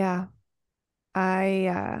 yeah,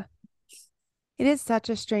 I it is such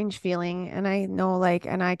a strange feeling, and I know, like,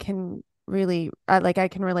 and I can really like I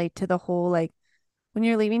can relate to the whole, like, when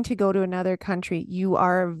you're leaving to go to another country, you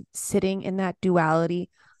are sitting in that duality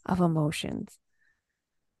of emotions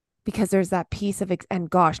because there's that piece of and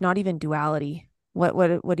gosh, not even duality. What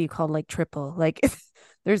do you call, like, triple? Like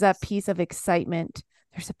there's that piece of excitement,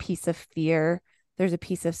 there's a piece of fear, there's a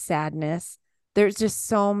piece of sadness. There's just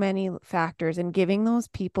so many factors, and giving those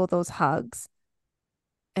people those hugs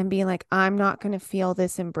and being like, I'm not going to feel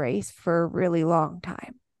this embrace for a really long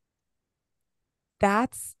time.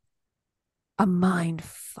 That's a mind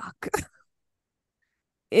fuck.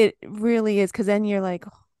 It really is. Cause then you're like,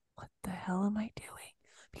 oh, what the hell am I doing?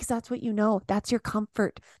 Because that's what you know. That's your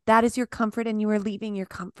comfort. That is your comfort. And you are leaving your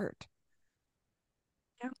comfort.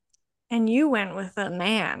 Yeah. And you went with a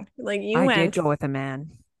man. Like you I did went go with a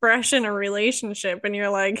man. fresh in a relationship and you're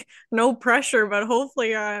like, no pressure, but hopefully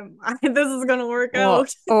this is gonna work Well,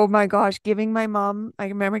 out. oh my gosh, giving my mom, I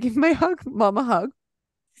remember giving my mom a hug.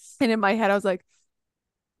 And in my head, I was like,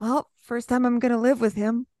 well, first time I'm gonna live with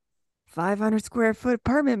him. 500 square foot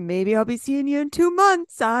apartment. Maybe I'll be seeing you in 2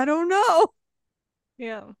 months. I don't know.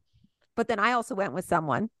 Yeah. But then I also went with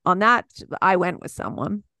someone. On that, I went with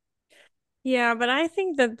someone. Yeah, but I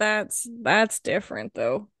think that that's different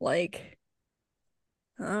though. Like,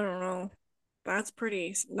 I don't know. That's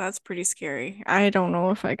pretty scary. I don't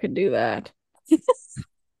know if I could do that.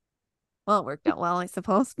 Well, it worked out well, I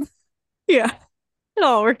suppose. Yeah, it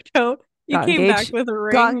all worked out. You Got came back engaged. with a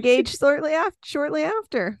Got ring. engaged shortly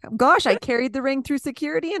after. Gosh, I carried the ring through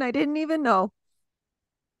security and I didn't even know.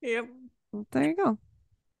 Yep, There you go.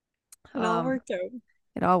 it all Um, worked out.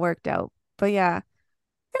 it all worked out. But yeah,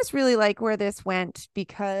 I just really like where this went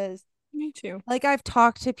because Me too. like I've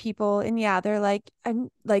talked to people and yeah, they're like, I'm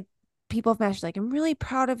like people have messaged like, I'm really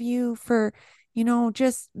proud of you for,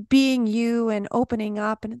 just being you and opening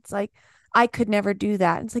up. And it's like, I could never do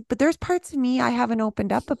that. It's like, but there's parts of me I haven't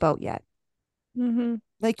opened up about yet. Mm-hmm.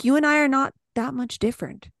 Like you and I are not that much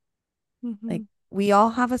different. Like Mm-hmm. we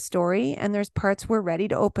all have a story and there's parts we're ready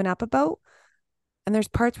to open up about and there's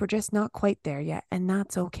parts we're just not quite there yet. And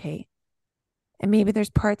that's okay. And maybe there's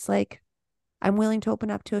parts like I'm willing to open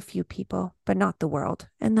up to a few people, but not the world.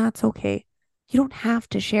 And that's okay. You don't have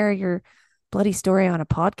to share your bloody story on a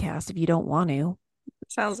podcast if you don't want to.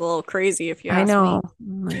 Sounds a little crazy if you I ask know,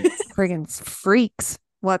 me. like friggin' freaks,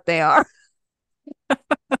 what they are.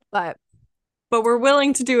 But But we're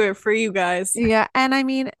willing to do it for you guys. yeah, and I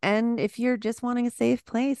mean, and if you're just wanting a safe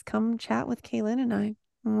place, come chat with Kaylin and I.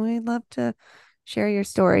 We'd love to share your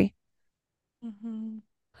story. Mm-hmm.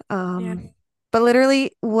 Yeah. Um, but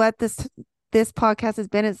literally what this podcast has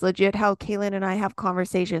been is legit how Kaylin and I have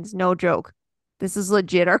conversations. No joke. This is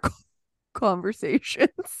legit our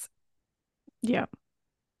conversations. Yeah.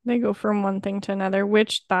 They go from one thing to another,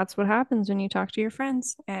 which that's what happens when you talk to your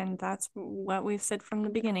friends. And that's what we've said from the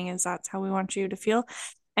beginning is that's how we want you to feel.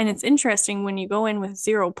 And it's interesting when you go in with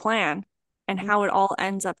zero plan and how it all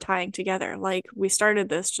ends up tying together. Like we started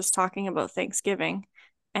this just talking about Thanksgiving,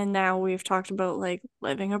 and now we've talked about like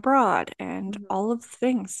living abroad and Mhm. all of the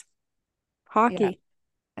things, Yeah. hockey,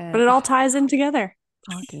 but And it all ties in together.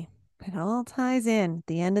 hockey. It all ties in. At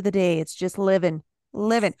the end of the day, it's just living,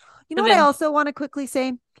 living. You know what I Living also want to quickly say?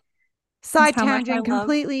 is Side how much I tangent, love.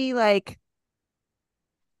 completely like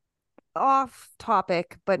off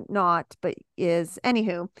topic, but not, but is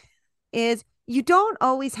anywho, is you don't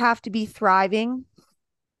always have to be thriving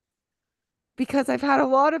because I've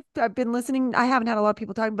been listening. I haven't had a lot of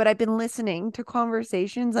people talking, but I've been listening to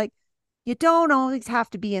conversations like you don't always have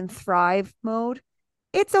to be in thrive mode.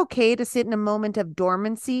 It's okay to sit in a moment of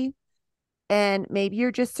dormancy and maybe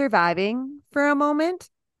you're just surviving for a moment.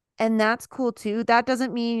 And that's cool too. That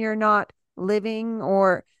doesn't mean you're not living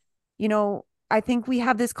or, I think we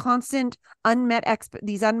have this constant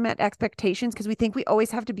these unmet expectations because we think we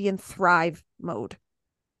always have to be in thrive mode.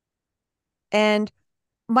 And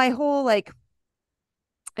my whole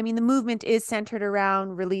I mean, the movement is centered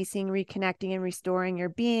around releasing, reconnecting, and restoring your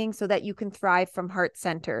being so that you can thrive from heart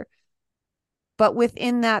center. But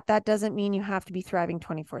within that, that doesn't mean you have to be thriving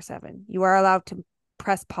 24/7. You are allowed to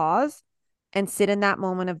press pause and sit in that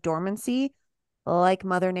moment of dormancy like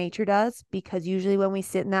Mother Nature does, because usually when we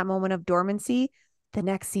sit in that moment of dormancy, the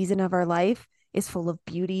next season of our life is full of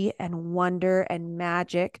beauty and wonder and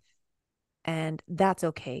magic. And that's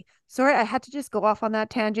okay. Sorry, I had to just go off on that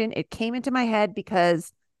tangent. It came into my head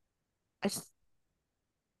because I just,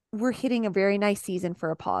 we're hitting a very nice season for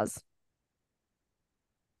a pause.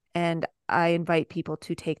 And I invite people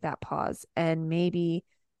to take that pause and maybe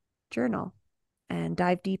journal and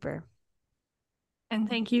dive deeper. And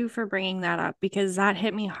thank you for bringing that up because that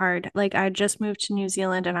hit me hard. Like, I just moved to New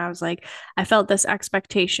Zealand and I was like, I felt this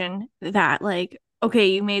expectation that, like, okay,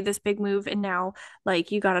 you made this big move and now,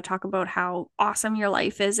 like, you got to talk about how awesome your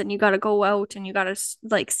life is and you got to go out and you got to,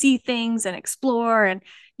 like, see things and explore. And,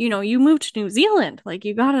 you moved to New Zealand. Like,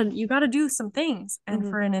 you got to do some things. And Mm-hmm.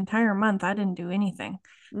 for an entire month, I didn't do anything.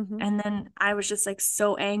 Mm-hmm. And then I was just like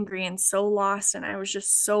so angry and so lost. And I was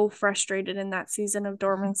just so frustrated in that season of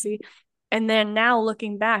dormancy. And then now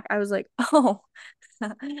looking back, I was like, oh,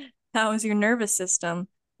 that was your nervous system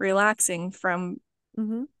relaxing from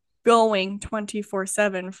Mm-hmm. going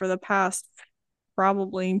 24/7 for the past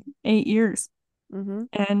probably 8 years. Mm-hmm.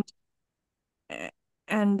 And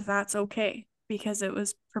and that's okay because it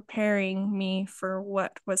was preparing me for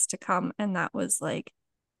what was to come. And that was like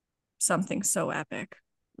something so epic.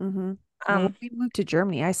 Mm-hmm. Well, when Um, we moved to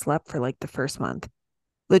Germany, I slept for like the first month.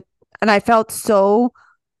 And I felt so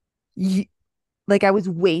like I was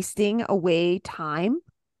wasting away time.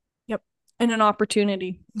 Yep. And an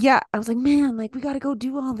opportunity. Yeah, I was like, man, like we got to go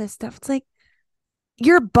do all this stuff. It's like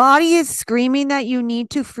your body is screaming that you need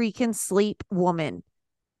to freaking sleep, woman.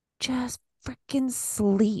 Just freaking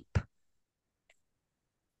sleep.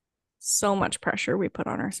 So much pressure we put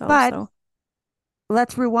on ourselves, But though.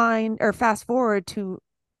 let's rewind or fast forward to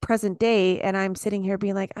present day. And I'm sitting here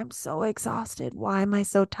being like, I'm so exhausted. Why am I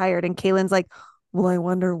so tired? And Kaylin's like, well, I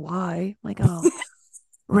wonder why. I'm like, oh,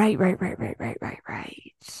 right, right, right, right, right, right,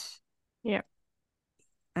 right. Yeah.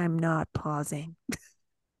 I'm not pausing.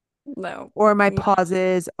 No. Or my No.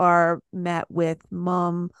 pauses are met with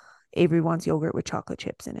mom, Avery wants yogurt with chocolate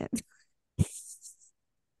chips in it.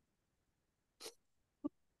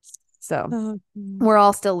 So we're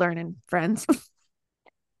all still learning, friends.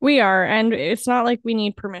 We are, and it's not like we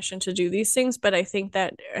need permission to do these things, but I think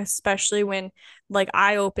that especially when like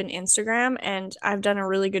I open Instagram and I've done a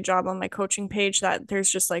really good job on my coaching page that there's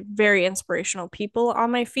just like very inspirational people on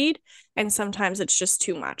my feed, and sometimes it's just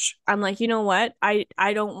too much. I'm like, you know what? I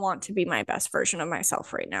don't want to be my best version of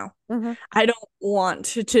myself right now. Mm-hmm, I don't want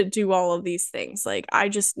to do all of these things. Like I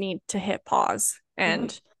just need to hit pause, mm-hmm,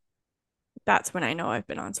 and that's when I know I've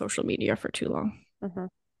been on social media for too long. mm-hmm.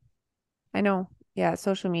 I know. Yeah,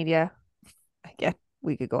 social media. Again,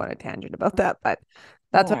 we could go on a tangent about that, but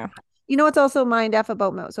that's what Yeah. what's also mind f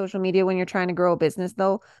about social media when you're trying to grow a business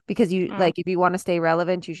though, because you Mm. like if you want to stay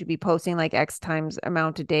relevant, you should be posting like X times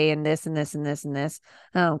amount a day and this and this and this and this.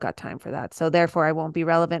 I don't got time for that. So therefore I won't be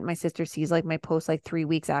relevant. My sister sees like my posts like 3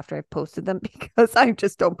 weeks after I've posted them because I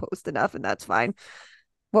just don't post enough and that's fine.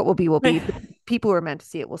 What will be will be. People who are meant to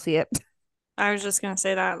see it will see it. I was just gonna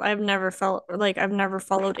say that I've never felt like I've never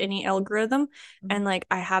followed any algorithm, and like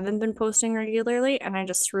I haven't been posting regularly, and I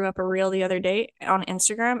just threw up a reel the other day on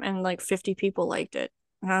Instagram and like 50 people liked it.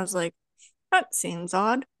 And I was like, that seems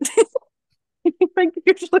odd. Like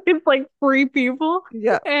usually it's like three people.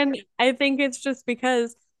 Yeah. And I think it's just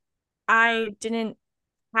because I didn't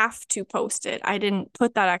have to post it. I didn't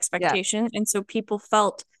put that Yeah. expectation. And so people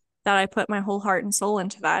felt that I put my whole heart and soul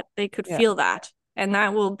into that. They could Yeah. feel that. And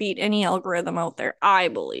that will beat any algorithm out there, I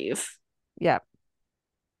believe. Yeah.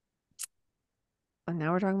 And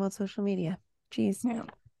now we're talking about social media. Jeez. Yeah.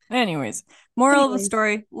 Anyways, moral of the Anyways.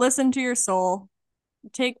 story, listen to your soul.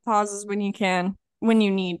 Take pauses when you can, when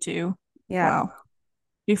you need to. Yeah. Wow.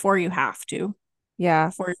 Before you have to, Yeah.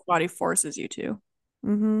 before your body forces you to.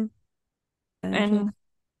 Mm-hmm. And And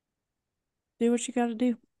do what you got to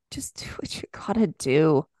do. just do what you gotta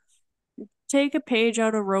do. Take a page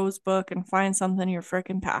out of Rose book and find something you're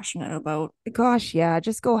freaking passionate about. Gosh, yeah,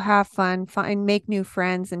 just go have fun, find make new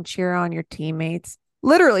friends and cheer on your teammates.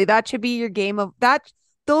 Literally, that should be your game of that.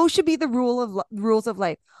 Those should be the rules of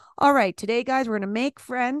life. All right, today, guys, we're gonna make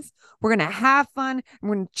friends, we're gonna have fun, and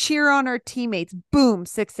we're gonna cheer on our teammates. Boom,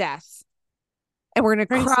 success. And we're gonna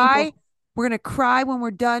Pretty cry. simple. We're gonna cry when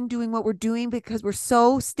we're done doing what we're doing because we're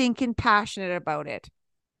so stinking passionate about it.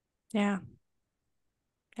 Yeah.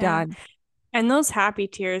 Yeah. Done. And those happy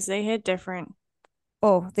tears, they hit different.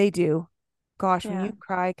 Oh, they do. Gosh, when you Yeah.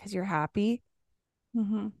 cry because you're happy.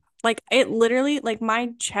 Mm-hmm. Like it literally, like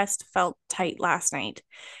my chest felt tight last night,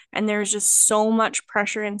 and there was just so much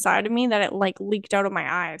pressure inside of me that it like leaked out of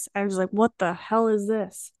my eyes. I was like, "What the hell is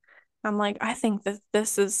this?" I'm like, I think that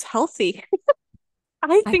this is healthy.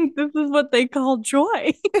 I I think this is what they call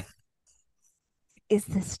joy. Is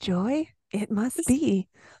this joy? It must Just, be.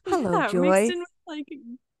 Hello, yeah, mixed joy. in with like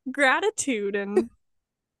gratitude and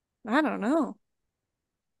I don't know,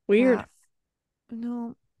 Yeah. weird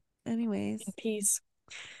No. and Anyways. peace.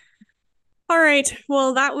 All right,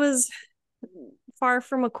 well, that was far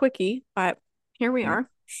from a quickie, but here we Yeah. are.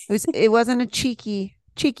 It wasn't a cheeky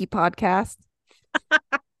podcast,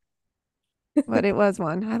 but it was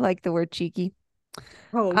one. I like the word cheeky.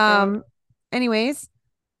 Oh God. Um, anyways,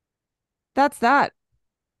 that's that.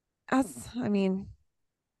 As I mean,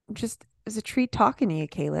 just as a treat talking to you,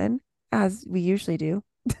 Kaylin, as we usually do.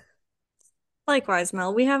 Likewise,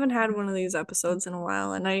 Mel. We haven't had one of these episodes in a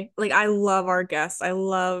while, and I love our guests. I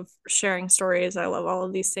love sharing stories. I love all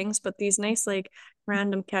of these things, but these nice like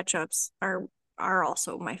random catch-ups are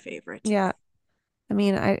also my favorite. Yeah. I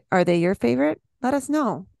mean, I are they your favorite? Let us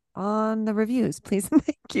know on the reviews, please.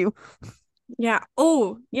 Thank you. Yeah.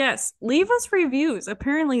 Oh, yes. Leave us reviews.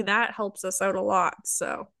 Apparently that helps us out a lot.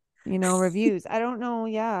 So, Reviews. I don't know.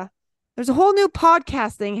 Yeah. There's a whole new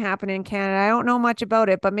podcast thing happening in Canada. I don't know much about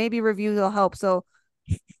it, but maybe reviews will help. So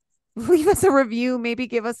leave us a review, maybe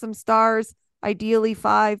give us some stars, ideally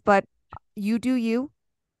five, but you do you.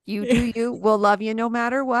 You do you. We'll love you no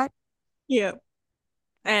matter what. yeah.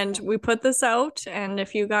 And we put this out, and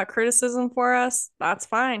if you got criticism for us, that's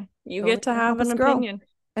fine. You It's only get to going to have help an us grow. opinion.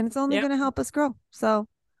 And it's only Yep. going to help us grow. So,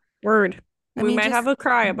 Word. I We mean, might just, have a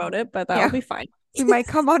cry about it, but that'll yeah, be fine. we might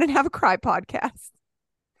come on and have a cry podcast.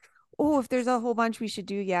 Oh, if there's a whole bunch we should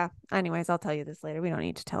do. Yeah. Anyways, I'll tell you this later. We don't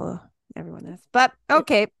need to tell everyone this. But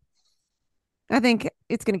okay. I think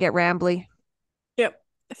it's going to get rambly. Yep.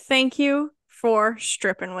 Thank you for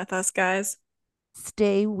stripping with us, guys.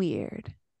 Stay weird.